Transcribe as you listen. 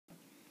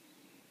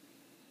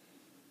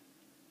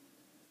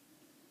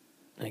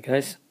Hey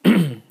guys,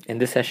 in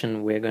this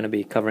session we're going to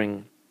be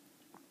covering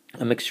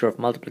a mixture of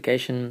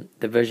multiplication,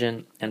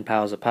 division, and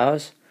powers of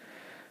powers.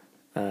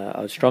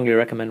 I would strongly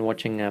recommend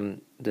watching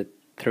the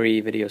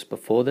 3 videos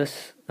before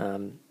this,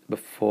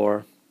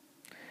 before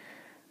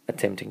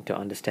attempting to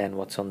understand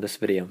what's on this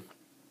video.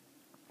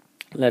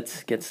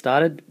 Let's get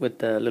started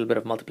with a little bit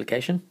of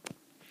multiplication.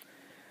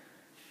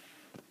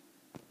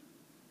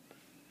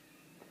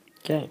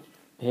 Okay,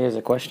 here's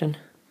a question.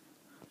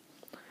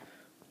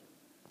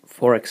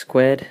 4x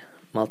squared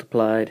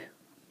multiplied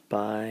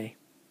by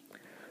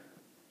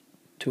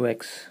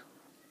 2x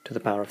to the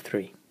power of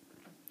 3.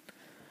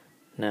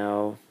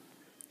 Now,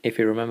 if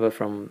you remember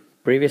from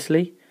previous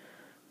videos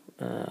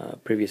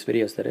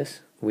that is,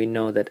 we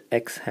know that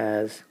x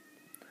has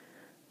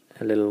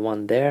a little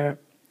 1 there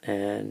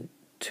and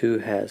 2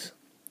 has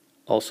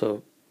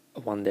also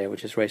a 1 there,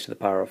 which is raised to the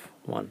power of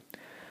 1.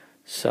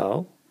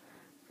 So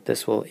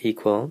this will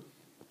equal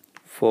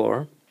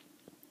 4x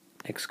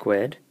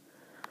squared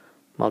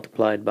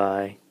multiplied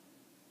by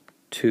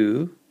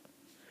 2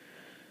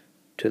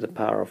 to the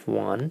power of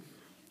 1.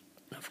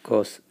 Of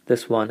course,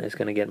 this one is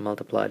going to get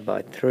multiplied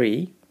by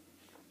 3,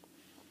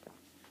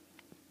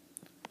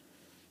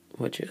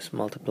 which is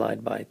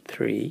multiplied by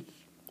 3,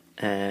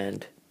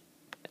 and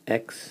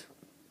x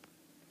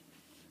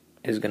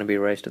is going to be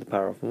raised to the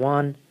power of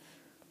 1,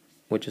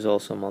 which is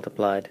also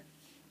multiplied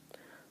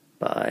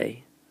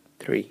by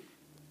 3.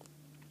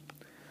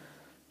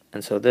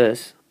 And so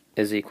this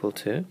is equal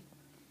to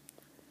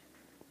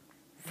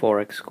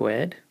 4x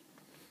squared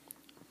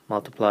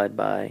multiplied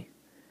by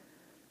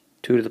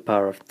 2 to the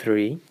power of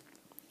 3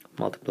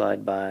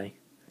 multiplied by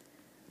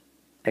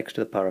x to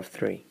the power of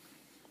 3.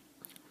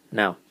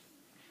 Now,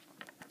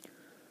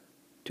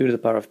 2 to the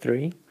power of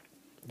 3,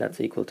 that's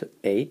equal to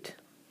 8.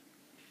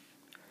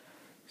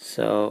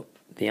 So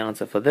the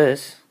answer for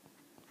this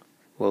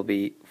will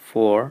be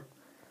 4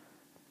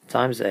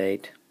 times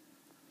 8.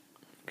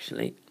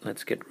 Actually,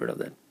 let's get rid of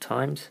that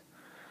times.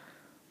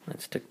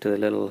 Let's stick to the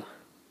little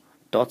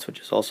dots, which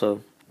is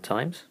also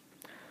times.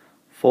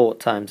 4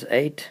 times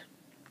 8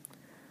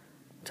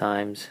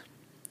 times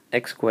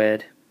x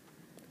squared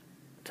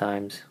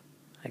times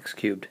x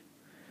cubed,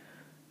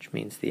 which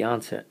means the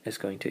answer is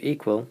going to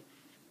equal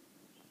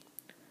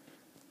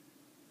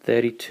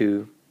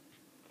 32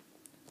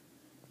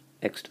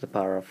 x to the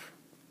power of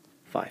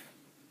 5.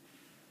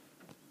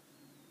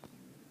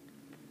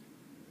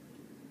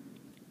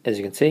 As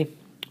you can see,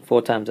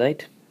 4 times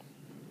 8,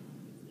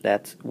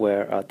 that's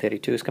where our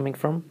 32 is coming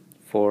from.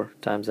 4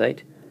 times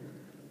 8,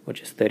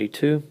 which is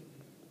 32,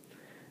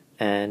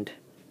 and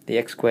the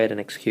x squared and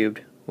x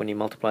cubed, when you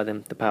multiply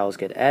them, the powers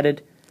get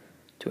added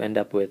to end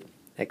up with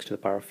x to the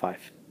power of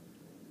 5.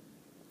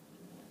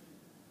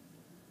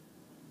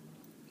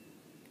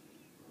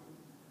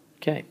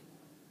 Okay,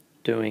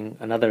 doing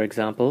another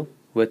example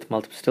with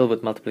still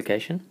with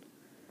multiplication.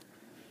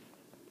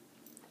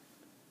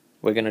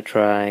 We're going to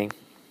try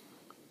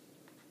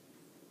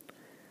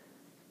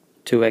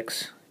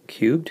 2x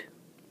cubed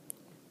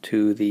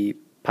to the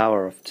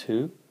power of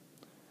 2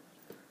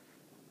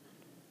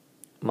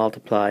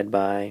 multiplied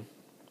by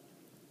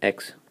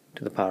x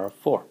to the power of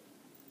 4.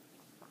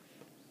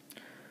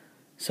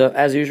 So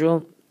as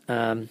usual,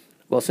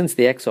 well, since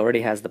the x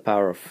already has the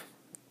power of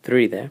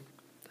 3 there,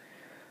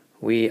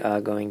 we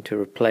are going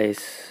to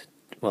replace,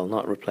 well,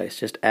 not replace,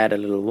 just add a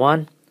little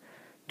 1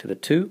 to the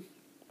 2,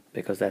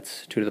 because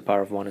that's 2 to the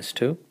power of 1 is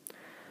 2.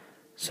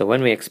 So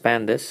when we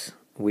expand this,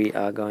 we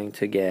are going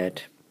to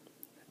get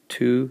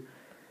 2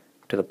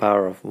 to the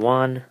power of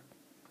 1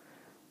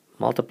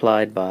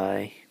 multiplied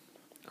by,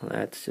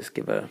 let's just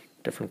give a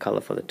different color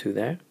for the 2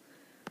 there,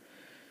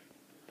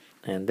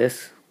 and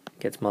this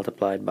gets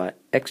multiplied by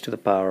x to the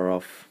power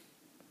of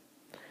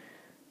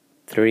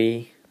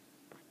 3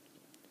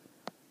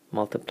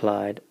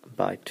 multiplied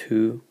by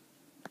 2,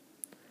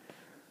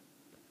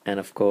 and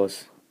of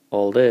course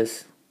all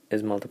this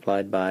is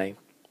multiplied by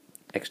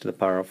x to the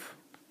power of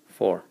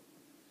 4.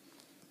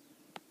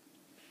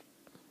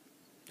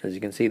 As you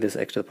can see, this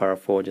x to the power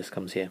of 4 just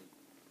comes here.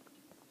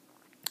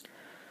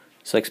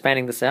 So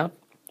expanding this out,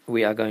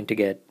 we are going to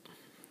get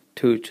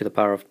 2 to the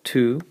power of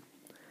 2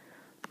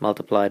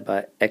 multiplied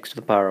by x to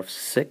the power of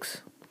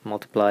 6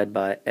 multiplied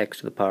by x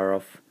to the power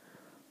of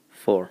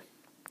 4,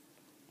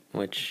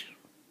 which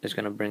is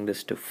going to bring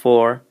this to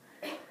 4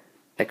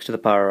 x to the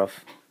power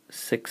of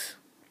 6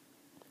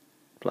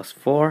 plus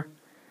 4,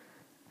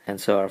 and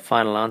so our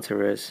final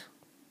answer is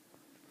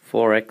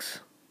 4x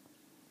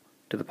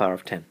to the power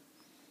of 10.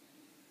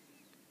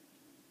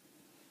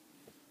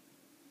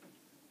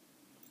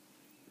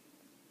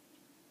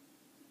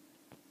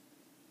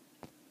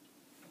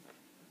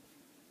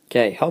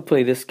 Okay,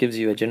 hopefully this gives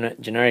you a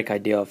generic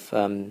idea of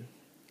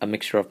a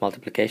mixture of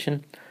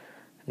multiplication.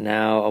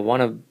 Now I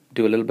want to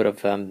do a little bit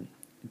of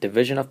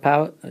division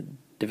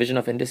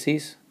of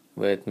indices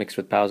mixed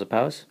with powers of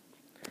powers.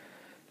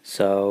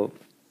 So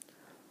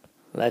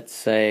let's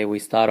say we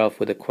start off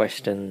with a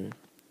question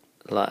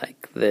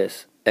like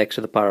this: x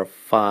to the power of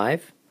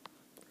 5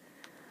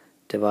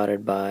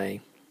 divided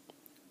by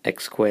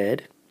x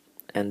squared,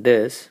 and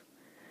this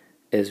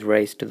is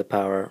raised to the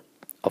power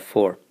of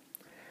 4.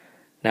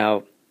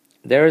 Now,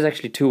 there is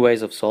actually two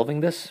ways of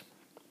solving this.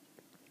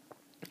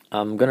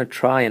 I'm going to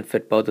try and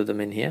fit both of them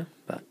in here,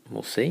 but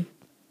we'll see.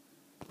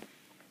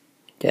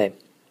 Okay,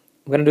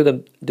 I'm going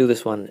to do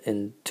this one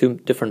in two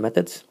different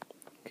methods.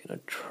 I'm going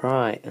to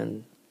try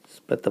and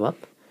split them up.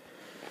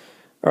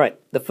 Alright,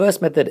 the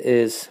first method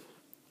is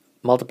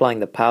multiplying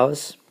the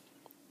powers.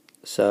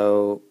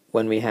 So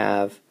when we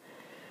have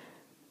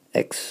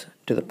x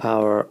to the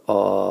power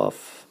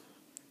of,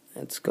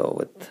 let's go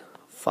with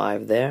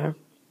 5 there,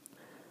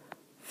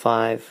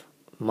 5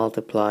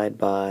 multiplied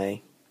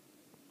by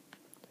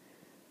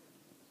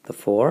the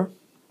 4,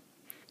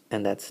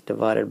 and that's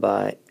divided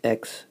by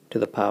x to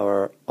the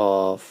power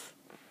of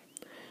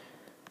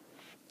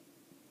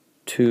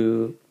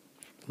 2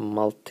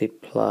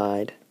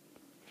 multiplied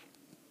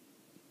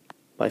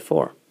by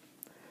 4.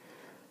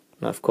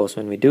 Now, of course,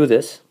 when we do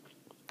this,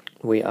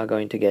 we are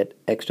going to get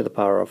x to the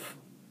power of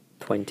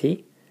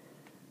 20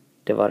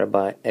 divided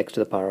by x to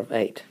the power of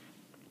 8.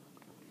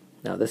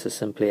 Now, this is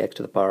simply x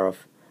to the power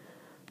of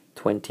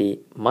 20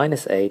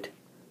 minus 8,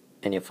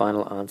 and your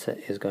final answer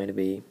is going to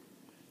be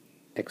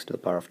x to the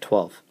power of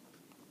 12.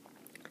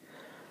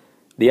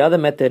 The other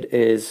method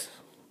is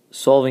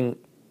solving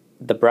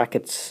the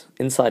brackets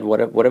inside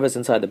whatever's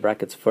inside the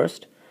brackets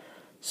first.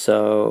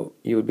 So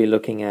you would be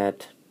looking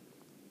at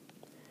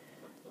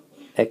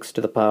x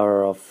to the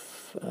power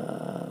of,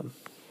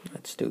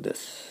 let's do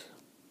this,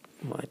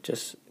 might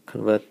just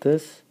convert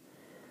this,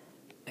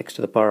 x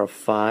to the power of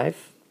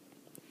 5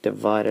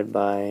 divided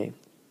by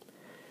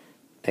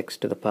x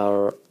to the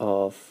power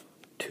of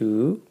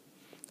 2,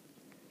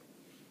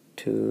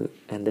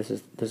 and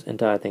this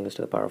entire thing is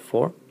to the power of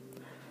 4.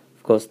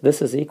 Of course,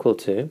 this is equal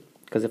to,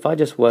 because if I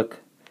just work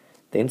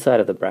the inside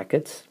of the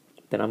brackets,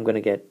 then I'm going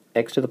to get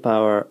x to the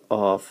power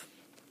of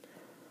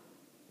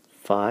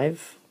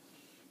 5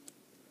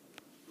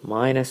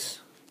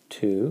 minus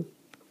 2,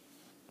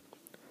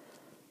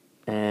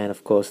 and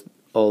of course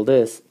all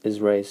this is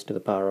raised to the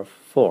power of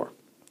 4.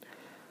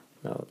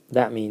 Now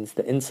that means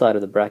the inside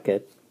of the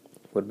bracket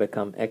would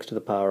become x to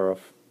the power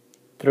of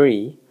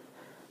 3,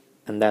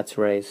 and that's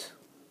raised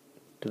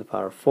to the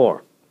power of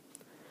 4,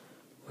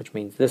 which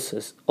means this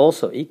is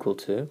also equal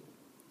to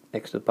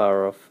x to the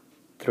power of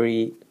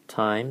 3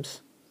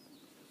 times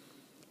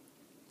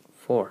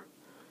 4,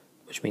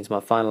 which means my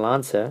final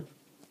answer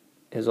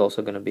is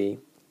also going to be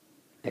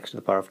x to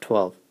the power of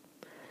 12.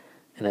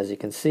 And as you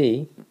can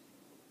see,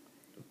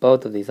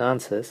 both of these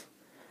answers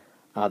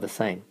are the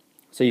same.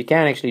 So you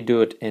can actually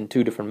do it in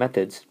two different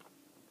methods,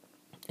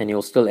 and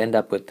you'll still end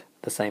up with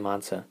the same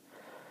answer.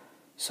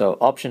 So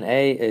option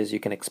A is you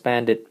can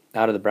expand it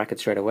out of the bracket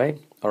straight away,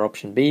 or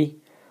option B,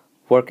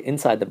 work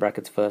inside the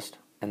brackets first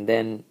and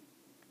then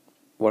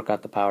work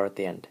out the power at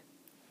the end.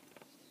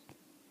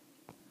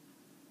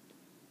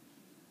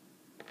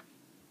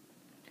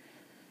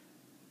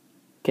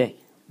 Okay,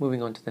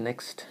 moving on to the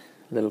next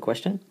little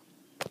question.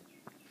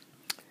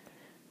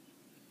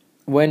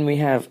 When we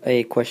have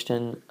a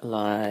question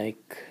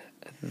like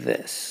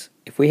this,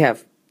 if we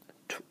have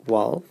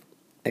 12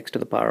 x to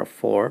the power of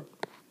 4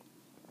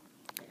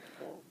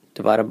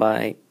 divided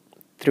by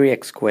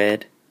 3x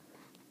squared,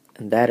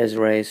 and that is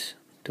raised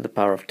to the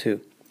power of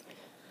 2.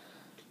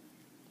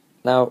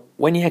 Now,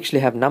 when you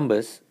actually have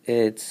numbers,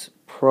 it's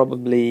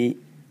probably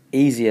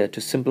easier to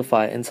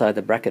simplify inside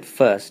the bracket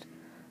first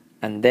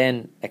and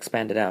then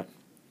expand it out.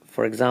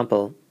 For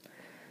example,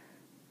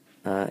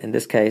 in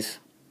this case,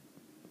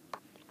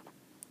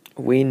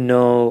 we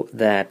know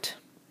that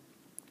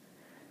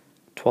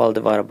 12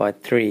 divided by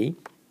 3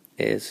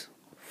 is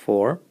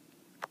 4.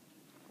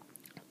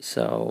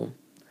 So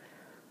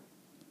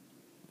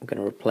I'm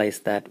going to replace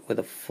that with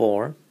a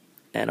 4,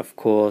 and of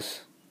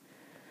course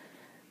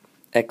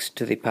x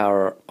to the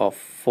power of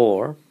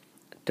 4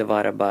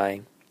 divided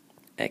by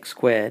x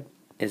squared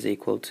is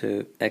equal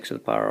to x to the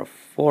power of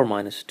 4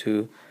 minus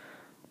 2,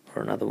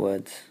 or in other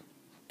words,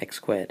 x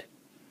squared.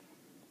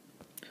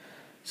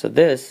 So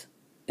this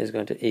is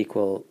going to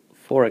equal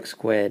 4x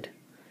squared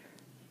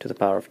to the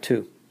power of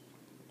 2.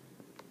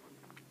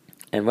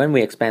 And when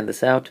we expand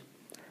this out,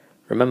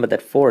 remember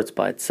that 4 is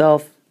by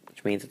itself,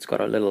 which means it's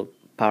got a little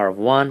power of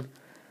 1.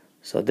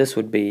 So this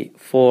would be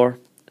 4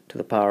 to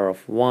the power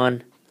of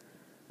 1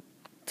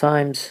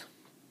 times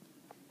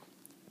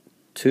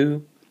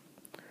 2,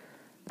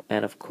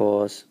 and of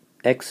course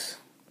x,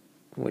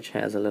 which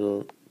has a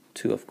little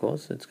 2, of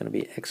course, it's going to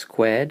be x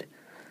squared,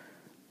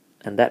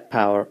 and that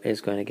power is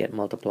going to get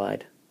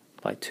multiplied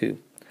by 2.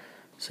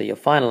 So your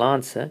final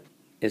answer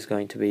is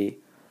going to be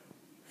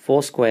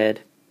 4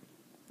 squared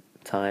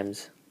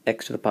times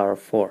x to the power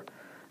of 4.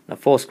 Now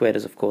 4 squared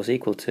is of course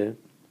equal to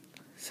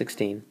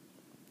 16,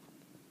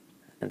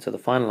 and so the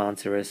final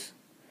answer is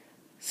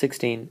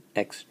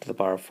 16x to the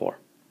power of 4.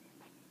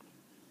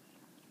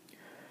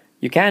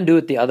 You can do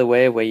it the other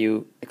way, where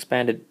you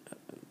expand it,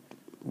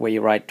 where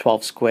you write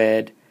 12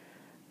 squared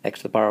x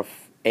to the power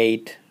of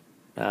 8,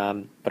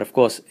 but of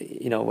course,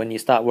 you know, when you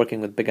start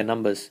working with bigger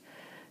numbers,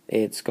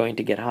 it's going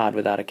to get hard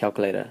without a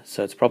calculator.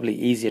 So it's probably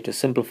easier to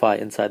simplify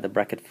inside the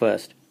bracket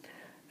first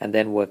and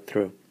then work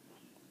through.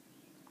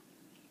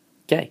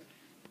 Okay.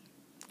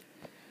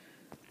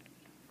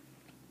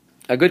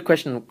 A good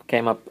question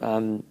came up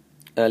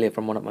earlier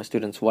from one of my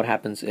students. What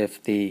happens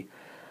if the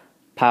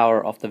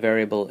power of the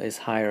variable is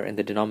higher in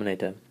the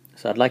denominator?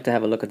 So I'd like to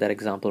have a look at that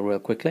example real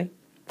quickly.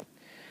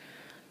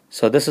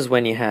 So this is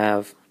when you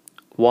have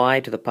y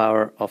to the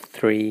power of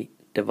 3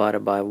 divided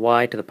by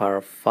y to the power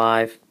of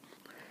 5,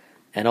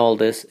 and all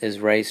this is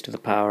raised to the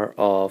power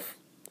of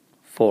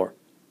 4.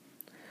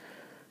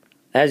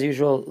 As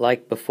usual,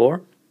 like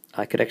before,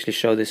 I could actually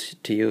show this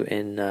to you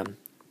in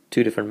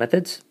two different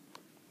methods.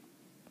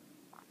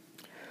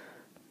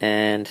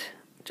 And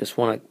just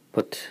want to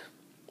put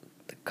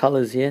the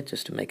colors here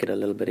just to make it a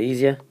little bit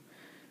easier.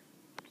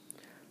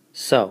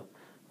 So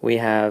we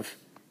have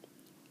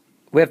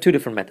two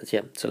different methods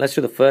here. So let's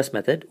do the first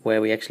method where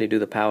we actually do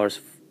the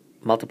powers,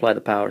 multiply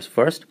the powers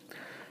first.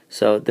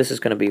 So this is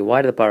going to be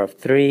y to the power of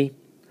 3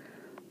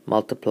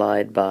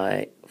 multiplied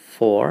by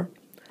 4,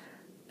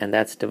 and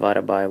that's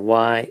divided by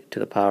y to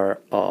the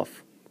power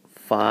of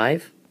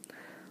 5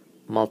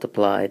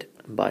 multiplied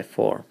by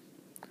 4.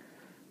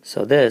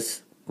 So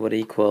this would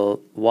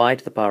equal y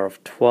to the power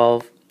of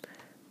 12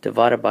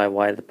 divided by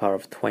y to the power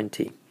of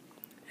 20.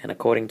 And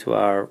according to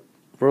our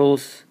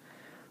rules,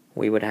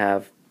 we would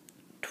have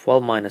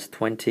 12 minus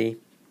 20,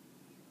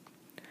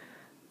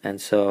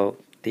 and so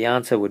the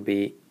answer would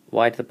be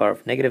y to the power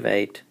of negative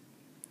 8,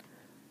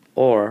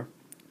 or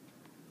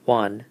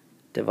 1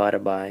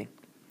 divided by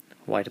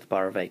y to the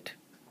power of 8.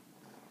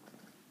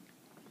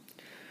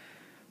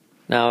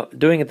 Now,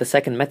 doing it the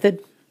second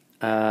method,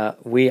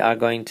 we are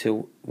going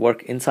to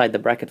work inside the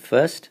bracket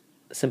first,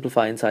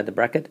 simplify inside the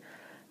bracket,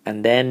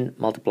 and then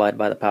multiply it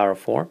by the power of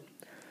 4.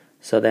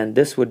 So then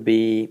this would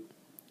be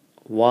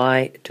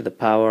y to the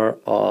power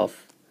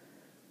of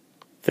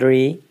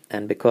 3,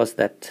 and because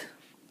that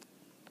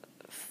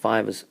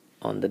 5 is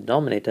on the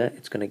denominator,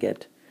 it's going to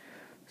get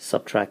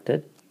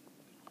subtracted,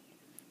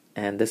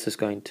 and this is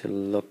going to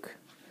look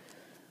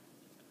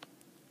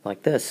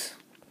like this.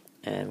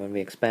 And when we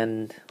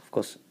expand, of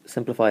course,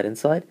 simplify it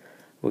inside,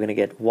 we're going to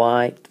get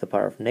y to the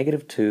power of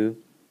negative 2,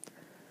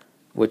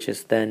 which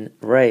is then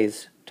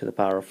raised to the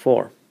power of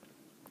 4.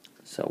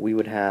 So we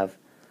would have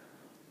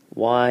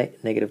y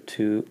negative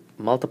 2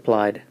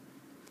 multiplied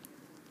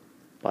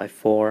by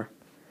 4,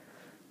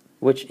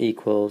 which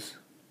equals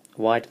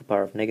y to the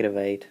power of negative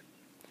 8,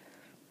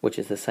 which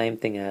is the same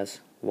thing as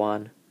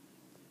 1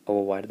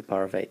 over y to the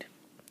power of 8.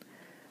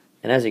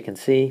 And as you can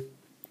see,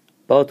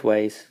 both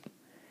ways,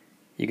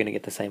 you're going to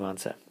get the same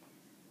answer.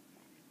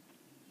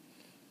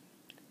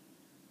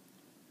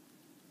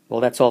 Well,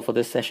 that's all for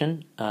this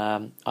session.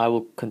 I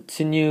will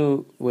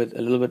continue with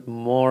a little bit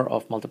more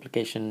of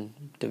multiplication,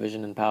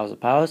 division, and powers of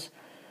powers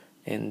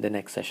in the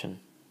next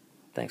session.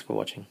 Thanks for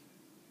watching.